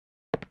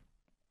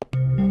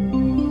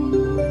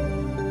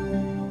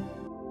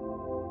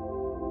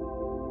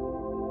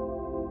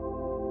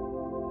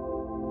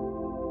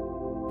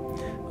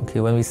Okay,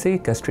 when we say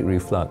gastric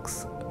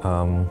reflux,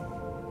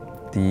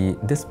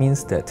 this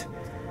means that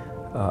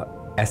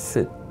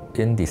acid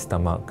in the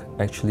stomach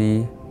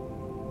actually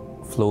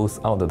flows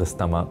out of the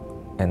stomach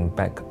and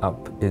back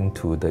up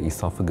into the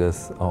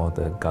esophagus or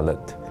the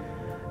gullet.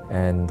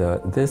 And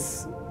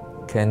this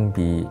can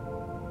be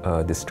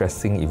a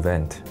distressing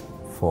event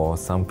for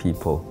some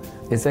people.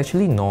 It's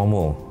actually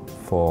normal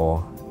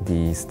for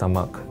the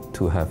stomach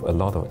to have a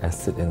lot of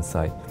acid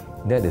inside.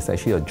 That is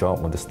actually a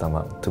job of the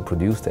stomach to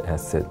produce the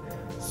acid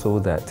so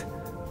that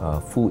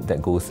food that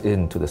goes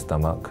into the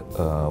stomach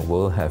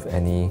will have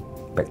any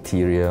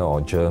bacteria or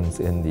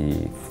germs in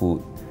the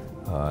food.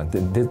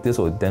 This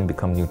will then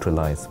become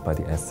neutralized by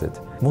the acid.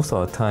 Most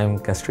of the time,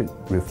 gastric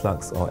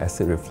reflux or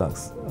acid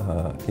reflux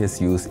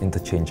is used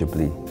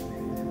interchangeably.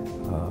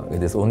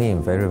 It is only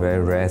in very,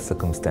 very rare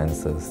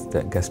circumstances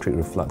that gastric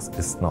reflux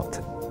is not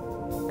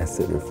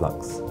acid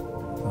reflux.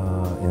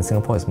 In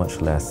Singapore, it's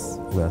much less.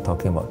 We are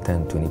talking about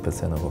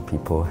 10–20% of our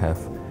people have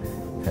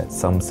had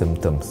some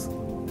symptoms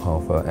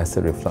of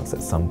acid reflux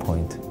at some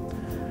point.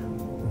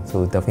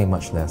 So definitely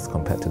much less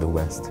compared to the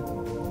West.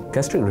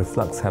 Gastric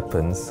reflux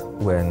happens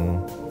when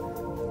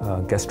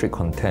gastric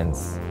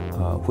contents,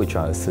 which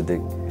are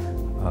acidic,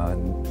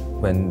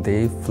 when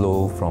they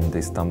flow from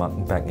the stomach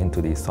back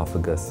into the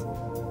esophagus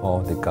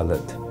or the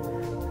gullet.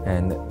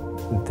 And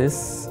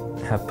this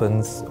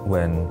happens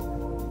when,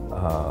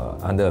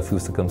 under a few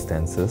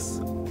circumstances.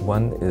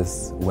 One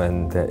is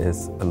when there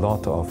is a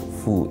lot of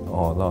food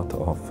or a lot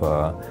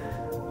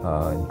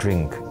of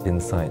drink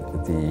inside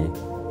the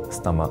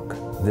stomach.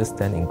 This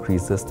then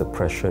increases the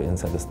pressure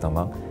inside the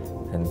stomach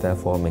and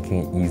therefore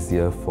making it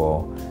easier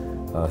for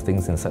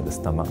things inside the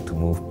stomach to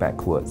move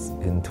backwards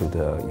into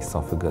the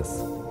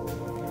esophagus.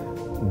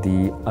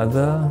 The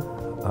other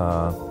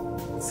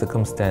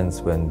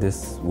circumstance when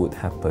this would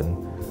happen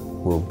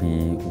will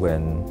be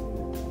when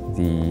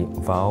the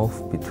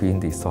valve between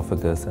the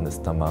esophagus and the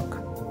stomach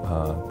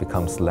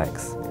becomes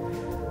lax.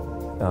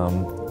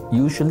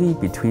 Usually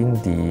between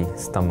the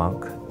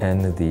stomach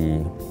and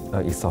the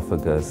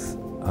esophagus,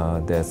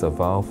 there's a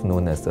valve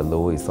known as the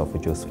lower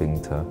esophageal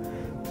sphincter,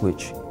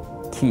 which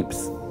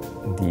keeps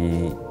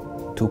the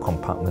two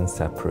compartments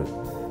separate.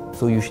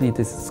 So usually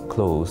this is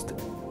closed.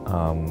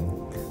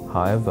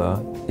 However,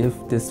 if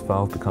this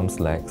valve becomes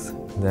lax,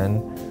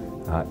 then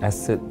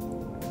acid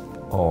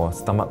or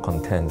stomach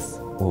contents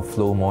will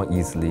flow more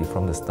easily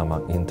from the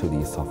stomach into the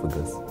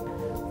esophagus.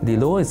 The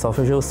lower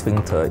esophageal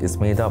sphincter is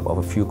made up of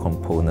a few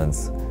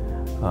components.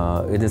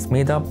 It is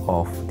made up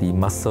of the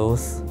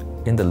muscles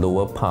in the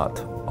lower part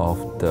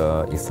of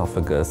the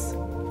esophagus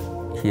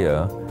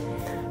here,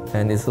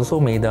 and it's also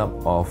made up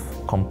of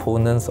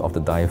components of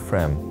the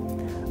diaphragm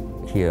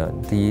here.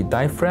 The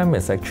diaphragm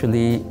is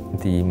actually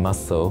the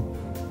muscle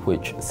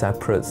which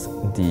separates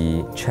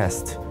the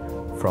chest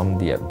from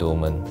the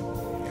abdomen.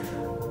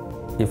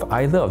 If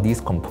either of these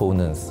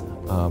components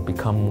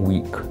become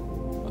weak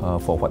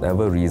for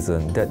whatever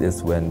reason, that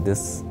is when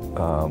this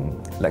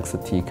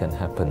laxity can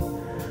happen.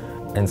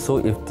 And so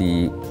if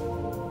the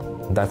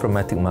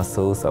diaphragmatic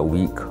muscles are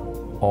weak,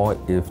 or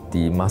if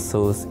the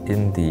muscles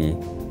in the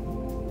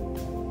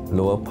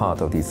lower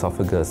part of the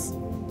esophagus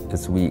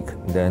is weak,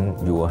 then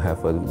you will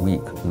have a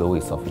weak lower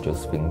esophageal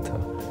sphincter.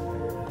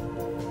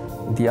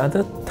 The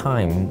other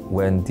time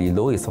when the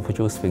lower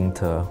esophageal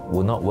sphincter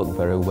will not work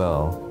very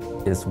well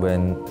is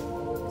when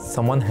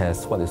someone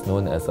has what is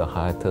known as a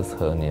hiatus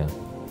hernia.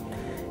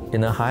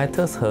 In a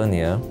hiatus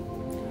hernia,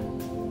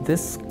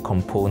 this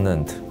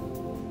component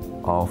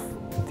of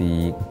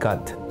the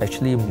gut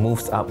actually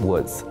moves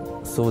upwards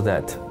so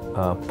that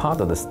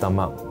part of the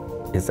stomach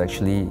is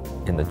actually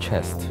in the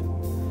chest.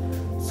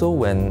 So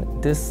when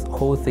this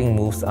whole thing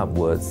moves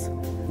upwards,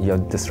 you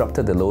have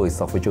disrupted the lower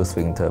esophageal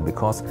sphincter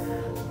because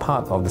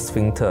part of the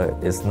sphincter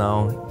is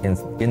now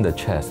in the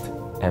chest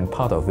and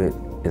part of it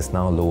is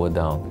now lower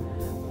down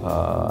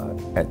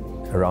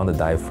around the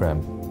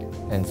diaphragm.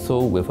 And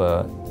so with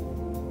a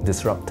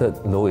disrupted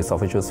lower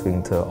esophageal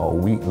sphincter or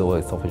weak lower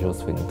esophageal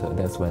sphincter,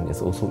 that's when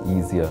it's also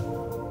easier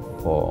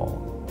for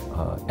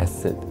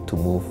acid to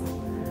move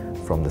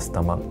from the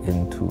stomach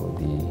into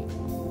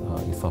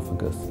the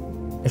esophagus.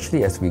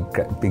 Actually, as we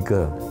get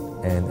bigger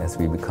and as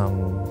we become,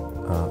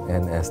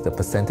 and as the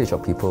percentage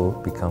of people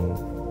become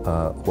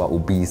who are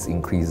obese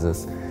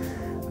increases,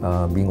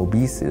 being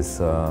obese is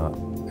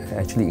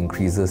actually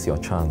increases your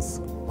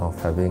chance of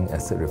having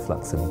acid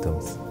reflux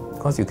symptoms.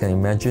 Because you can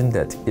imagine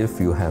that if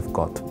you have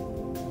got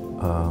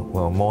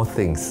more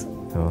things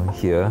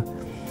here,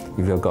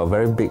 if you've got a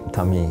very big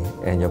tummy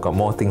and you've got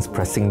more things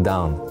pressing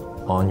down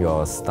on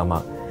your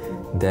stomach,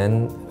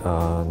 then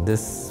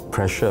this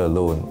pressure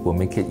alone will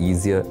make it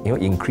easier,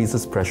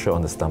 increases pressure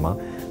on the stomach.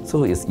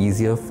 So it's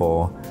easier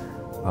for,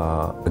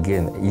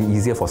 again,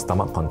 easier for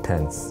stomach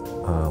contents,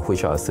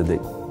 which are acidic,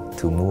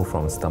 to move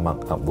from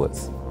stomach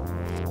upwards.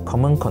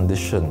 Common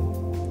condition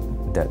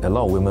that a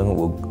lot of women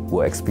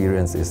will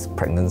experience is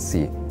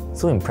pregnancy.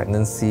 So in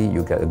pregnancy,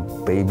 you get a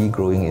baby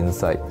growing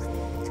inside.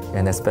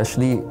 And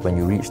especially when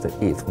you reach the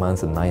 8th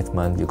month and 9th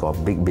month, you got a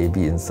big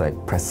baby inside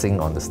pressing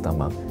on the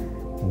stomach.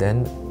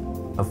 Then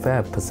a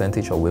fair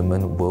percentage of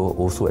women will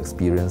also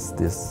experience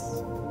this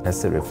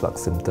acid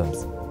reflux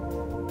symptoms,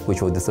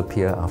 which will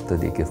disappear after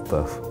they give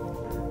birth.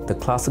 The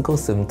classical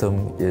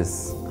symptom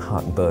is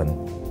heartburn.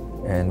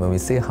 And when we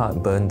say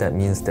heartburn, that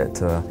means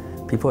that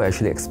people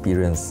actually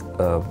experience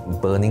a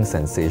burning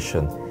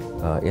sensation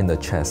in the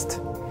chest.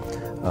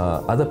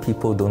 Other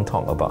people don't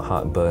talk about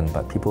heartburn,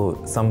 but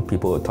some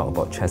people will talk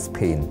about chest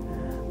pain.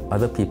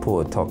 Other people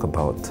will talk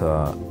about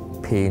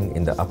pain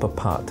in the upper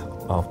part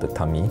of the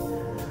tummy.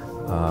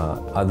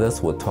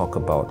 Others will talk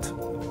about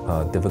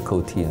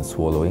difficulty in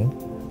swallowing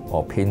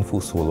or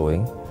painful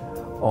swallowing.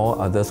 Or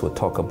others will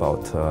talk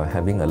about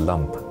having a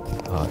lump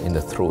in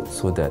the throat,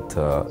 so that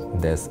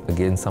there's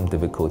again some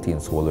difficulty in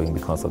swallowing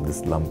because of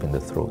this lump in the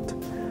throat.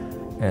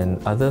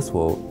 And others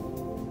will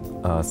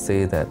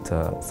say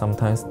that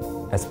sometimes,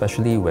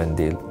 especially when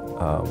they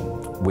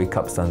wake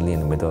up suddenly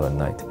in the middle of the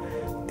night,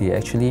 they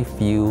actually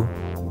feel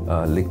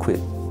liquid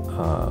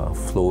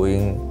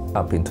flowing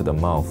up into the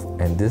mouth,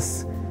 and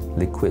this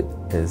liquid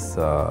is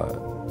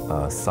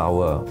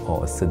sour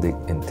or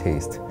acidic in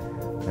taste,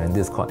 and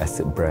this is called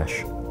acid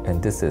breath. And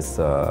this is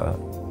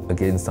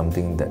again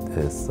something that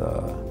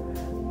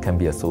can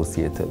be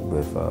associated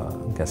with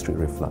gastric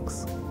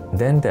reflux.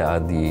 Then there are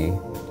the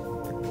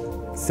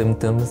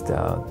symptoms that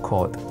are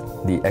called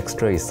the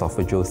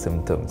extraesophageal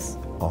symptoms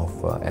of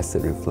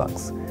acid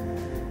reflux.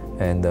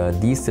 And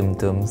these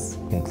symptoms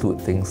include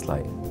things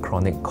like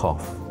chronic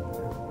cough,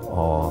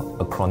 or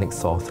a chronic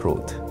sore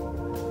throat,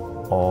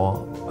 or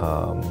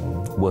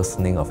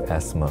worsening of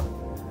asthma.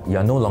 You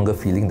are no longer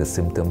feeling the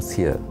symptoms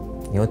here.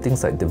 You know,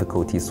 things like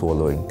difficulty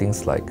swallowing,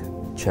 things like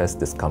chest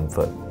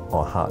discomfort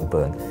or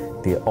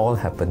heartburn, they all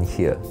happen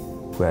here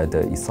where the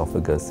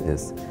esophagus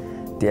is.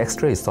 The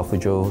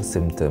extraesophageal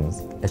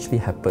symptoms actually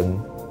happen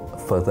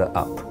further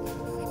up,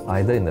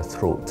 either in the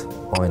throat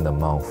or in the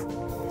mouth.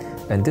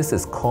 And this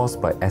is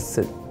caused by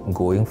acid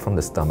going from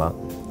the stomach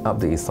up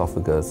the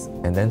esophagus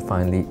and then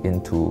finally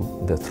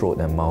into the throat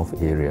and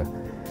mouth area.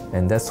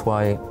 And that's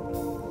why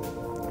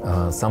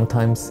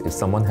sometimes if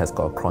someone has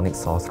got a chronic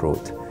sore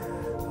throat,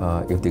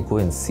 if they go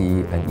and see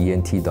an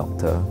ENT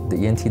doctor, the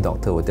ENT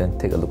doctor will then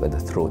take a look at the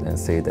throat and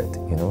say that,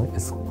 you know,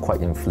 it's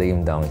quite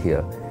inflamed down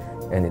here,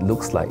 and it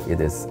looks like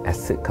it is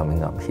acid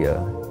coming up here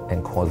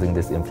and causing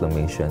this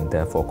inflammation,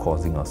 therefore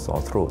causing a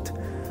sore throat.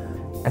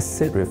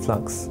 Acid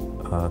reflux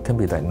can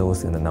be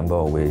diagnosed in a number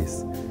of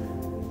ways.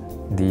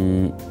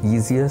 The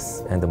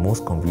easiest and the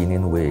most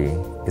convenient way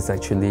is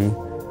actually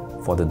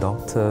for the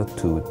doctor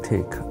to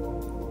take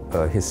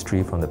a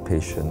history from the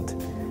patient,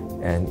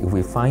 and if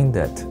we find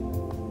that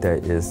there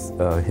is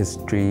a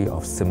history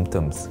of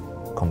symptoms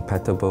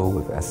compatible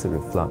with acid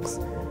reflux,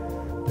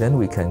 then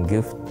we can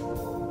give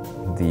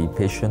the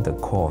patient a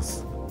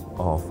course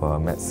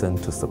of medicine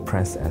to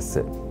suppress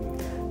acid.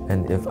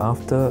 And if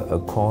after a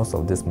course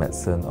of this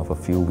medicine of a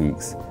few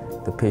weeks,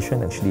 the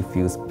patient actually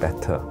feels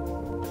better,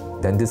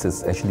 then this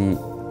is actually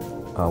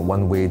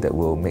one way that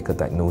will make a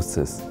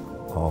diagnosis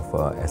of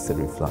acid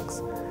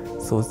reflux.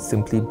 So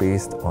simply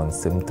based on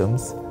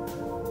symptoms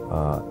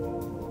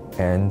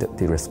and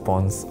the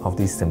response of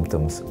these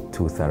symptoms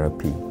to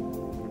therapy.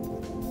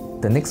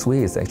 The next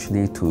way is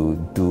actually to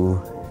do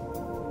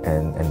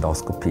an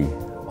endoscopy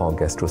or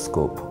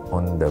gastroscope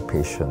on the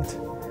patient.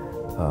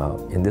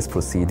 In this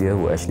procedure,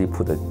 we'll actually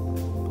put a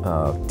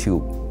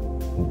tube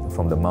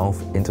from the mouth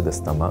into the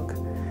stomach,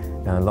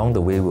 and along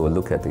the way we will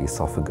look at the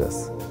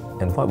esophagus.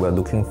 And what we're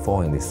looking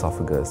for in the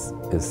esophagus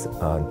is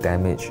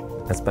damage,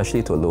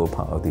 especially to the lower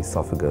part of the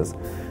esophagus,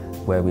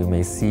 where we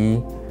may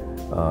see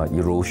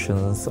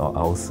erosions or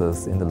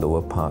ulcers in the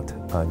lower part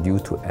due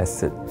to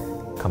acid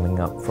coming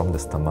up from the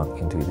stomach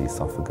into the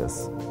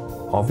esophagus.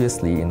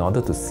 Obviously, in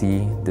order to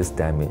see this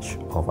damage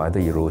of either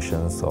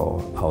erosions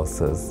or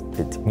ulcers,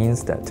 it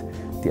means that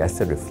the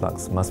acid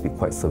reflux must be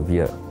quite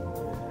severe.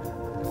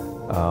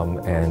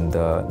 And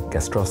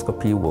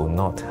gastroscopy will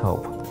not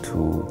help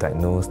to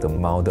diagnose the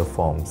milder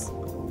forms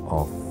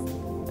of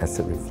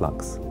acid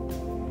reflux.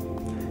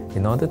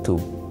 In order to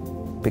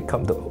pick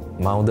up the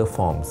milder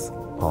forms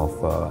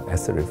of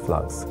acid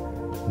reflux,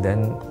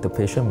 then the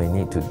patient may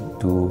need to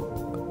do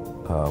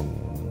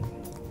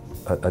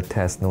a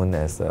test known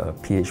as a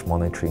pH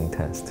monitoring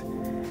test.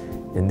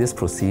 In this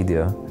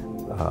procedure,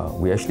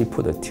 we actually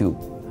put a tube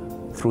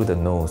through the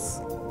nose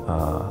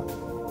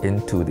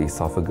into the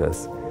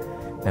esophagus,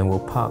 and we'll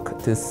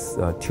park this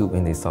tube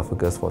in the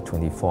esophagus for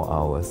 24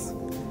 hours.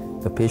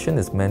 The patient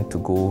is meant to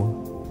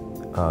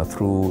go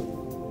through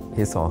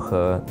his or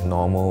her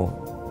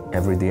normal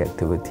everyday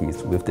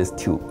activities with this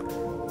tube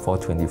for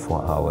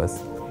 24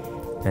 hours.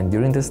 And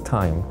during this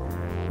time,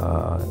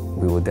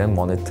 we will then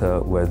monitor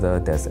whether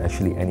there's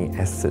actually any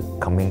acid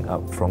coming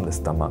up from the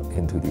stomach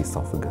into the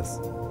esophagus.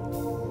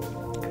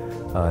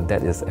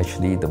 That is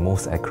actually the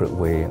most accurate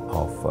way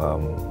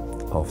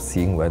of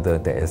seeing whether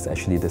there is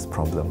actually this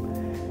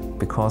problem.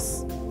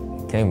 Because,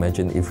 can you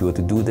imagine if you were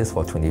to do this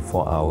for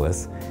 24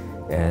 hours,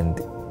 and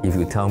if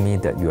you tell me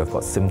that you have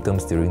got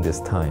symptoms during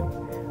this time,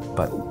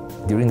 but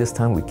during this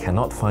time we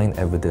cannot find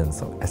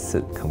evidence of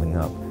acid coming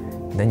up,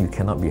 then you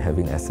cannot be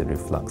having acid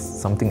reflux.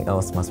 Something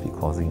else must be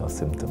causing your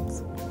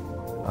symptoms.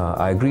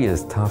 I agree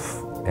it's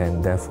tough,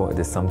 and therefore it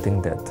is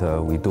something that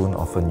we don't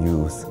often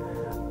use.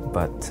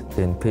 But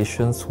in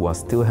patients who are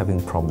still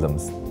having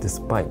problems,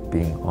 despite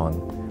being on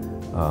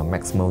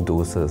maximal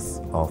doses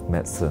of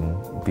medicine,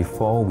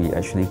 before we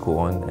actually go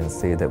on and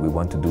say that we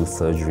want to do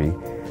surgery,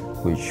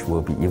 which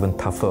will be even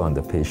tougher on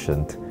the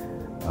patient,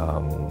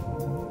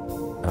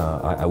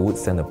 I would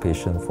send a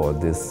patient for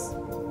this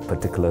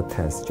particular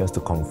test just to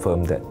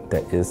confirm that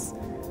there is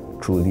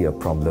truly a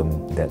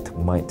problem that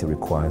might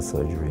require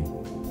surgery.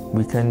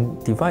 We can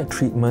divide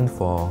treatment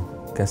for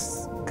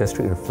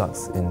gastric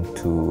reflux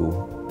into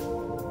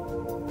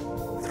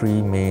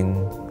 3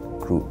 main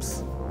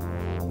groups.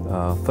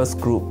 First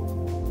group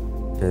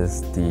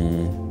is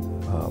the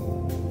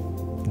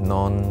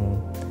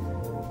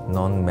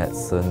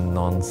non-medicine,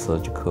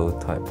 non-surgical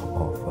type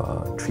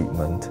of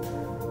treatment,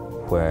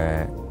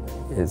 where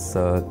it's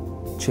a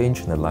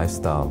change in the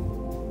lifestyle,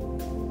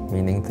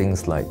 meaning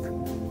things like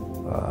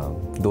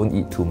don't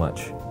eat too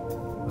much,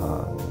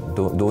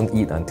 don't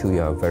eat until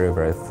you are very,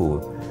 very full,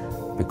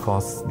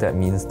 because that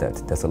means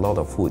that there's a lot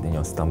of food in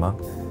your stomach,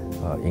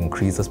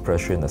 increases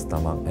pressure in the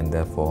stomach, and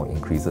therefore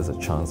increases the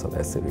chance of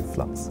acid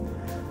reflux.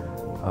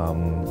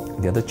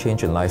 The other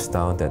change in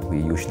lifestyle that we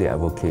usually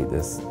advocate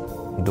is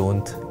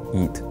don't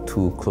eat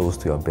too close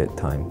to your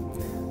bedtime.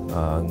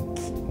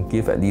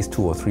 Give at least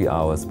 2 or 3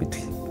 hours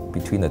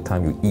between the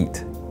time you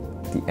eat,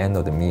 the end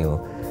of the meal,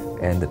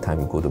 and the time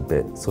you go to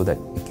bed, so that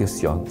it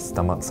gives your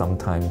stomach some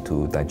time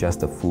to digest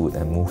the food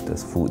and move the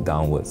food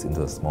downwards into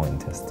the small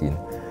intestine.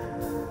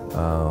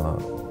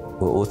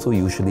 We'll also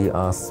usually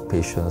ask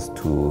patients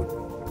to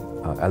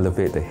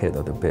elevate the head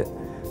of the bed.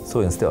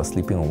 So instead of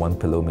sleeping on 1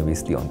 pillow, maybe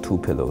sleep on 2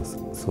 pillows,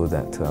 so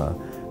that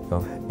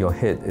your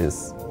head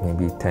is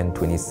maybe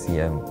 10-20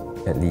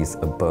 cm at least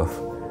above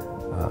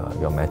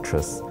your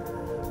mattress.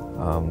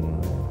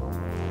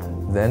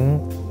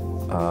 Then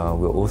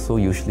we'll also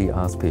usually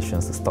ask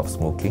patients to stop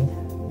smoking,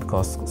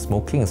 because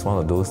smoking is one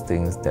of those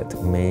things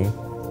that may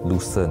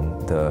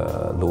loosen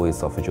the lower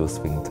esophageal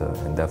sphincter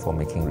and therefore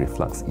making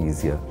reflux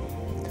easier.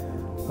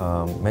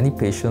 Many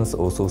patients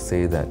also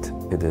say that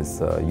it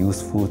is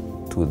useful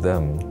to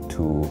them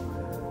to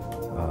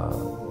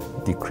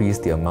decrease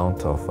the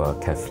amount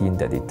of caffeine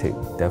that they take,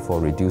 therefore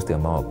reduce the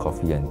amount of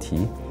coffee and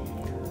tea,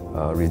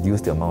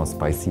 reduce the amount of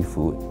spicy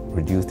food,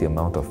 reduce the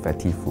amount of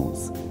fatty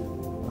foods.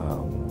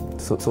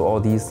 So all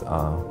these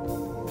are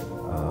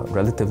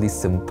relatively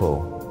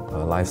simple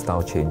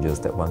lifestyle changes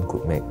that one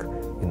could make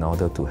in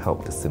order to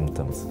help the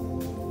symptoms.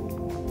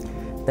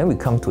 Then we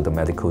come to the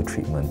medical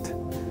treatment.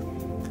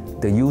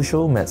 The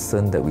usual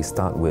medicine that we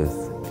start with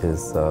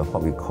is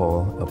what we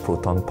call a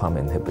proton pump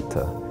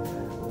inhibitor.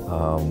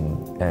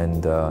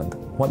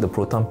 What the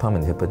proton pump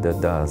inhibitor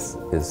does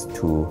is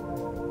to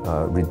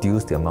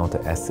reduce the amount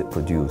of acid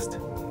produced.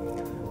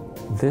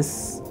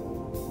 This,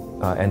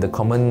 and the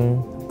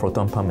common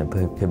proton pump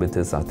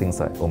inhibitors are things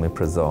like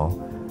omeprazole,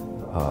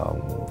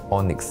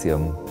 or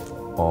Nexium,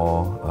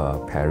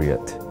 or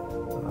Pariat.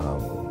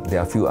 There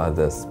are a few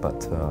others,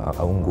 but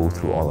I won't go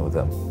through all of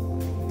them.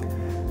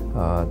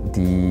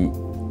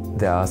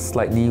 There are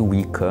slightly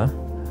weaker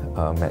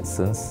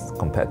medicines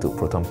compared to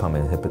proton pump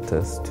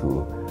inhibitors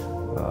to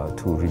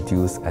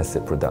reduce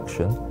acid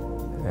production,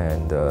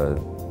 and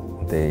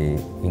they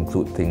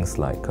include things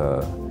like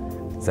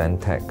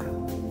Zantac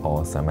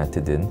or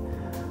cimetidine.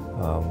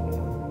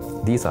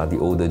 These are the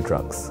older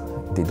drugs.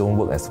 They don't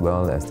work as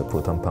well as the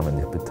proton pump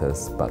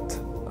inhibitors, but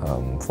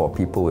for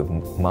people with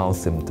mild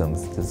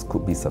symptoms, this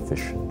could be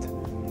sufficient.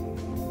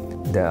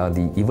 There are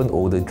the even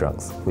older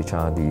drugs, which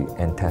are the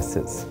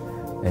antacids.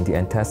 And the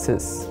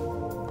antacids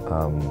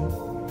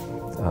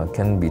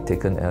can be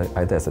taken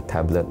either as a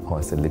tablet or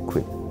as a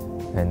liquid.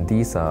 And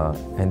these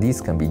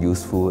can be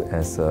useful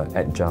as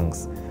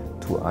adjuncts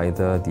to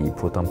either the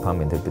proton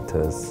pump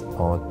inhibitors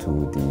or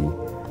to the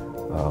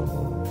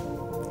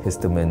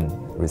histamine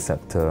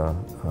receptor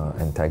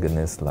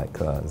antagonists like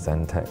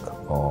Zantac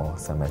or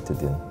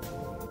cimetidine.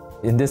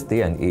 In this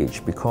day and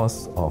age,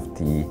 because of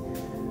the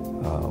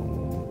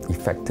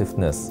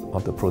effectiveness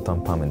of the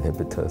proton pump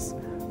inhibitors,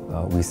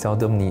 we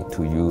seldom need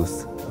to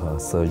use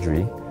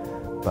surgery,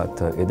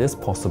 but it is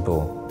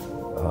possible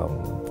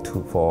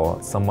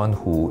for someone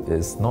who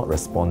is not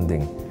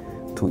responding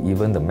to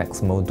even the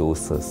maximal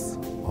doses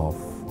of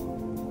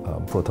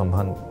proton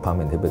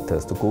pump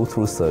inhibitors to go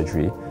through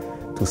surgery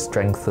to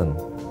strengthen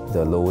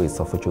the lower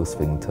esophageal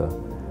sphincter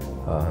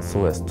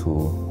so as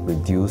to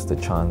reduce the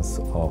chance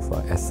of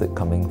acid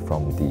coming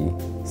from the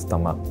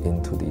stomach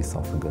into the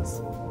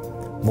esophagus.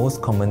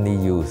 Most commonly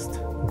used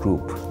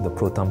group, the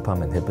proton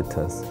pump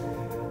inhibitors,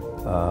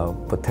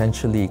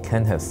 potentially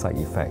can have side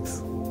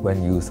effects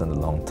when used in the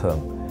long term.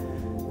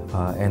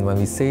 And when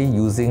we say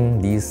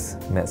using these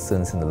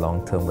medicines in the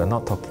long term, we're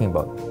not talking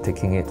about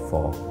taking it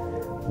for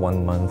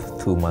 1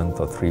 month, 2 months,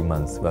 or 3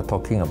 months. We're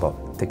talking about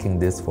taking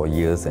this for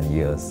years and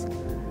years.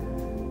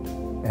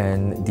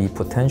 And the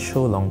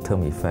potential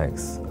long-term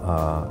effects,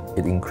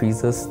 it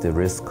increases the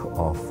risk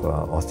of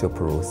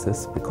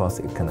osteoporosis because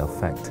it can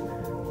affect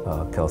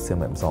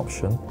calcium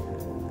absorption.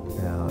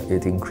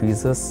 It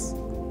increases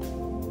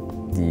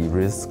the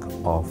risk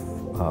of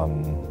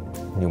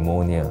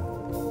pneumonia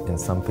in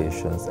some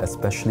patients,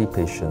 especially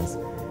patients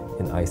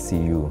in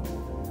ICU.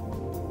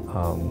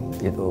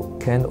 It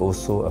can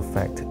also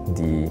affect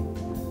the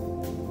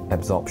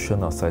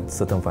absorption of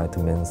certain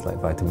vitamins like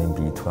vitamin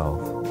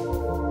B12.